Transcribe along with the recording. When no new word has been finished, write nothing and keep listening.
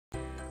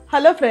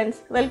Hello friends,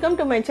 welcome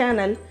to my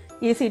channel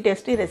Easy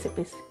Tasty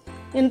Recipes.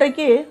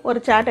 இன்றைக்கு ஒரு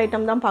chat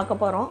item தான் பார்க்க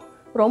போறோம்.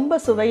 ரொம்ப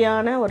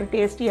சுவையான ஒரு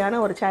டேஸ்டியான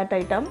ஒரு chat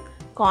item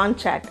corn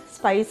chat,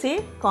 spicy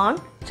corn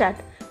chat.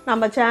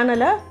 நம்ம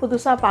சேனலை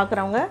புதுசா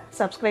பார்க்கறவங்க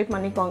Subscribe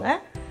பண்ணிக்கோங்க.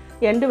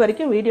 எண்ட்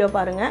வரைக்கும் வீடியோ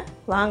பாருங்க.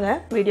 வாங்க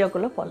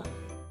வீடியோக்குள்ள போலாம்.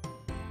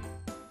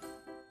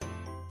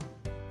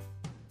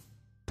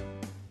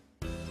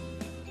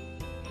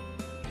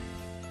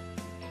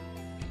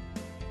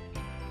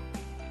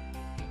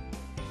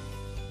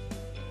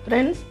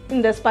 Friends,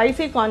 இந்த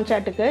ஸ்பைசி corn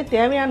chatக்கு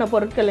தேவையான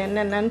பொருட்கள்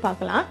என்னென்னன்னு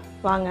பார்க்கலாம்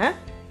வாங்க.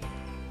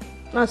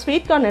 நான்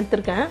ஸ்வீட் கார்ன்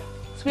எடுத்துர்க்கேன்.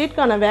 ஸ்வீட்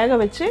கார்னை வேக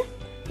வச்சு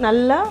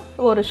நல்லா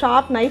ஒரு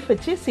ஷார்ப் நைஃப்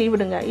வச்சு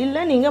சீவிடுங்க.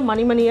 இல்ல நீங்க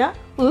மணிமணியா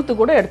உதுத்து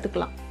கூட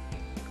எடுத்துக்கலாம்.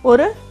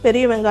 ஒரு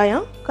பெரிய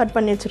வெங்காயம் கட்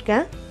பண்ணி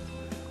வச்சிருக்கேன்.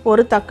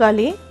 ஒரு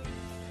தக்காளி,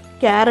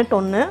 கேரட்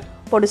ஒன்று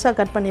பொடிசா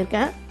கட்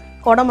பண்ணியிருக்கேன்.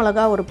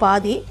 கொடமிளகா ஒரு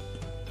பாதி,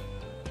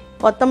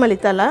 கொத்தமல்லி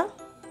தழை,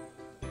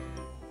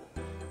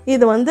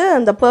 இது வந்து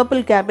அந்த பர்பிள்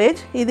கேபேஜ்.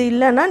 இது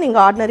இல்லைன்னா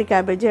நீங்கள் ஆர்டினரி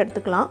கேபேஜ்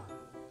எடுத்துக்கலாம்.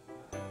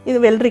 இது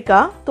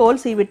வெள்ளரிக்காய் தோல்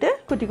சீவிட்டு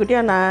குட்டி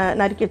குட்டியாக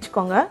நறுக்கி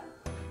வச்சுக்கோங்க.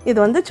 இது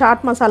வந்து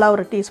சாட் மசாலா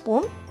ஒரு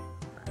டீஸ்பூன்,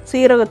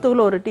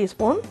 சீரகத்தூள் ஒரு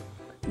டீஸ்பூன்,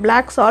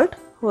 பிளாக் சால்ட்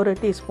ஒரு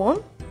டீஸ்பூன்,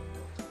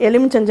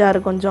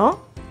 எலுமிச்சஞ்சாறு கொஞ்சம்,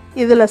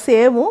 இதில்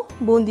சேவும்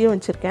பூந்தியும்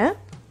வச்சுருக்கேன்.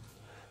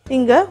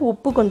 இங்கே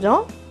உப்பு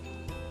கொஞ்சம்,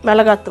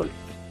 மிளகாத்தூள்.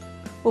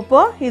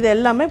 உப்போ இது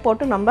எல்லாமே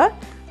போட்டு நம்ம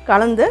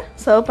கலந்து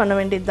சர்வ் பண்ண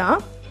வேண்டியது தான்.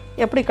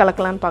 எப்படி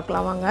கலக்கலான்னு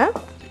பார்க்கலாம் வாங்க.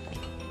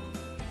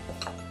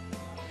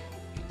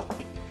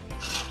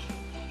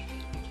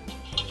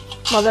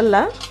 முதல்ல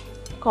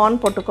கார்ன்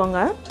போட்டுக்கோங்க.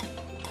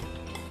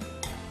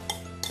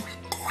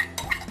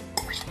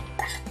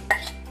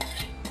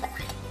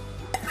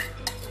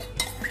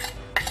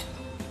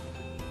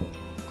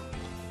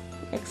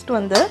 நெக்ஸ்ட்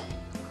வந்து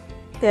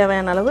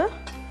தேவையான அளவு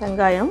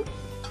வெங்காயம்,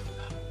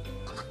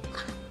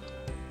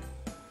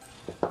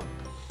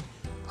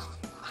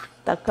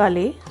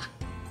 தக்காளி,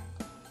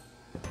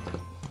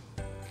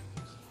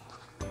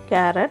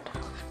 கேரட்,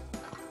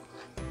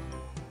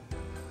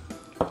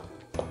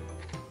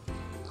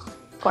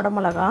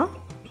 கொடமிளகா,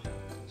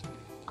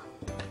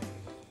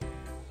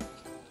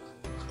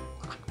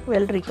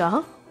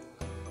 வெள்ளரிக்காய்,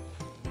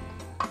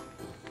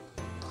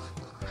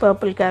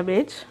 பர்பிள்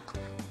கேபேஜ்,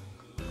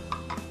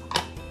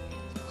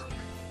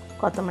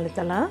 கொத்தமல்லி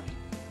தழை,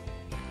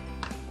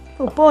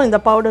 உப்பு இந்த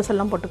பவுடர்ஸ்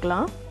எல்லாம்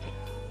போட்டுக்கலாம்,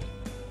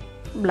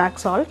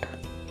 பிளாக் சால்ட்,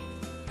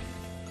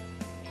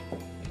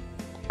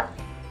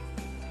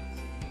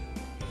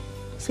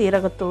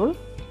 சீரகத்தூள்,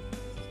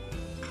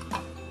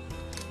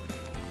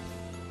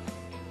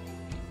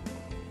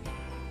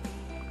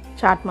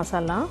 சாட்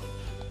மசாலா.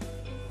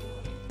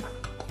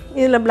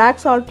 இதில்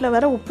பிளாக் சால்ட்டில்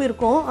வேறு உப்பு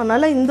இருக்கும்,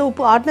 அதனால் இந்த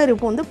உப்பு ஆர்டினரி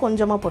உப்பு வந்து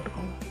கொஞ்சமாக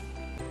போட்டுக்கோங்க,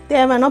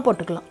 தேவைன்னா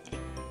போட்டுக்கலாம்.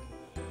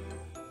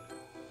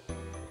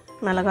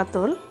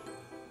 மிளகாத்தூள்,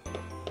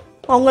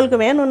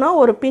 உங்களுக்கு வேணும்னா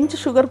ஒரு பிஞ்ச்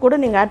சுகர் கூட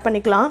நீங்கள் ஆட்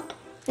பண்ணிக்கலாம்.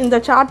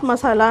 இந்த சாட்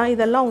மசாலா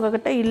இதெல்லாம்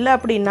உங்கள்கிட்ட இல்லை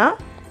அப்படின்னா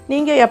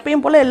நீங்கள்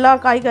எப்பயும் போல் எல்லா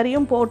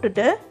காய்கறியும்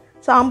போட்டுட்டு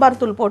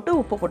சாம்பார் தூள் போட்டு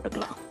உப்பு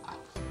போட்டுக்கலாம்.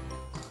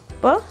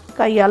 இப்போ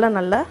கையால்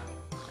நல்லா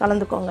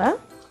கலந்துக்கோங்க.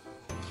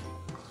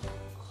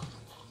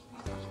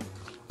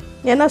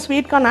 ஏன்னா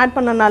ஸ்வீட் கார்ன் ஆட்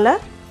பண்ணனால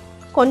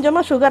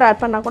கொஞ்சமாக சுகர் ஆட்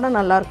பண்ணால் கூட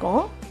நல்லாயிருக்கும்.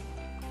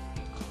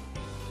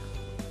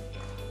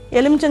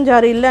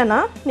 எலுமிச்சஞ்சாறு இல்லைன்னா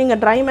நீங்கள்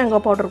ட்ரை மேங்கோ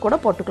பவுடர் கூட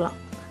போட்டுக்கலாம்.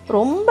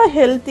 ரொம்ப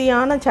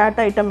ஹெல்த்தியான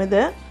சாட் ஐட்டம்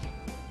இது.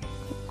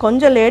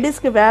 கொஞ்சம்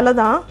லேடிஸ்க்கு வேலை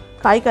தான்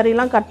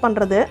காய்கறிலாம் கட்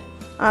பண்ணுறது.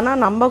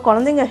 ஆனால் நம்ம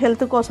குழந்தைங்க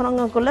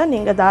ஹெல்த்துக்கோசரங்கக்குள்ளே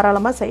நீங்கள்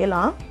தாராளமாக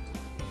செய்யலாம்.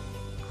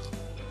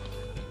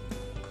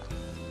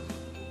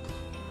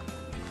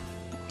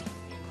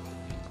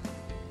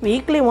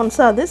 வீக்லி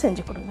ஒன்ஸ் அது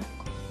செஞ்சு கொடுங்க.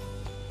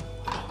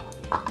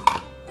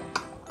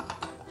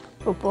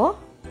 இப்போ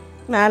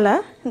மேலே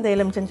இந்த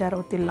எலுமிச்சஞ்சாறு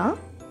ஊற்றிடலாம்.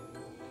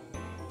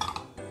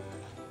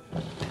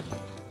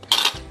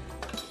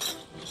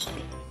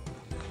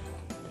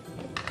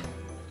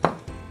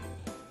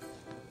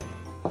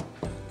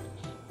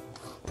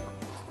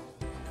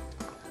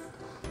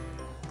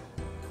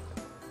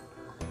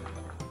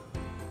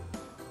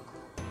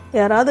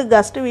 யாராவது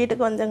கெஸ்ட்டு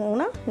வீட்டுக்கு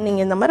வந்தாங்கன்னா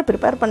நீங்கள் இந்த மாதிரி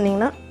ப்ரிப்பேர்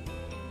பண்ணிங்கன்னா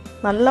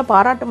நல்ல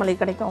பாராட்டு மழை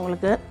கிடைக்கும்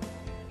உங்களுக்கு.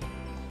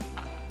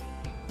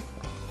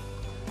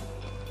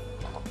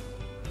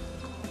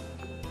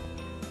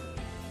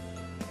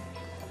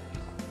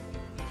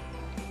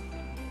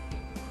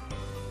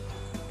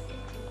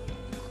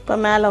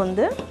 இப்போ மேலே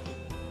வந்து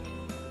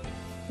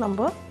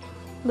நம்ம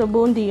இந்த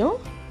பூந்தியும்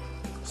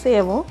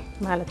சேவும்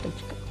மேலே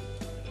தெளிச்சுக்கலாம்.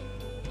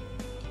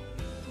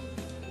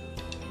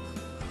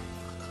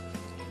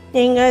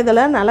 நீங்கள்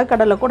இதில்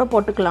நிலக்கடலை கூட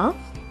போட்டுக்கலாம்.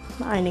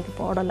 நான் இன்றைக்கி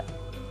போடலை.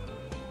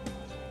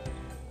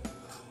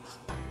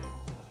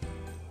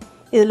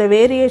 இதில்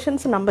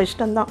வேரியேஷன்ஸ் நம்ம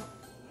இஷ்டம்தான்.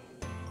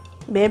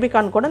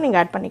 பேபிகார்ன் கூட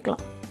நீங்கள் ஆட்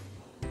பண்ணிக்கலாம்.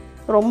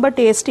 ரொம்ப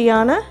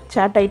டேஸ்டியான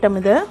சாட் ஐட்டம்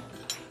இது.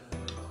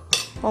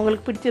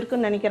 உங்களுக்கு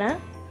பிடிச்சிருக்குன்னு நினைக்கிறேன்.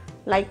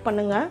 லைக்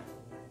பண்ணுங்கள்,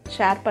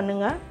 ஷேர்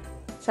பண்ணுங்கள்,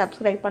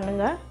 சப்ஸ்கிரைப்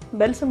பண்ணுங்கள்.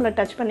 பெல் சிம்பிளை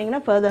டச்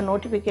பண்ணிங்கன்னா ஃபர்தர்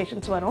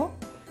நோட்டிஃபிகேஷன்ஸ் வரும்.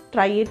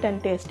 Try it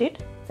and taste it.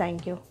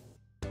 Thank you.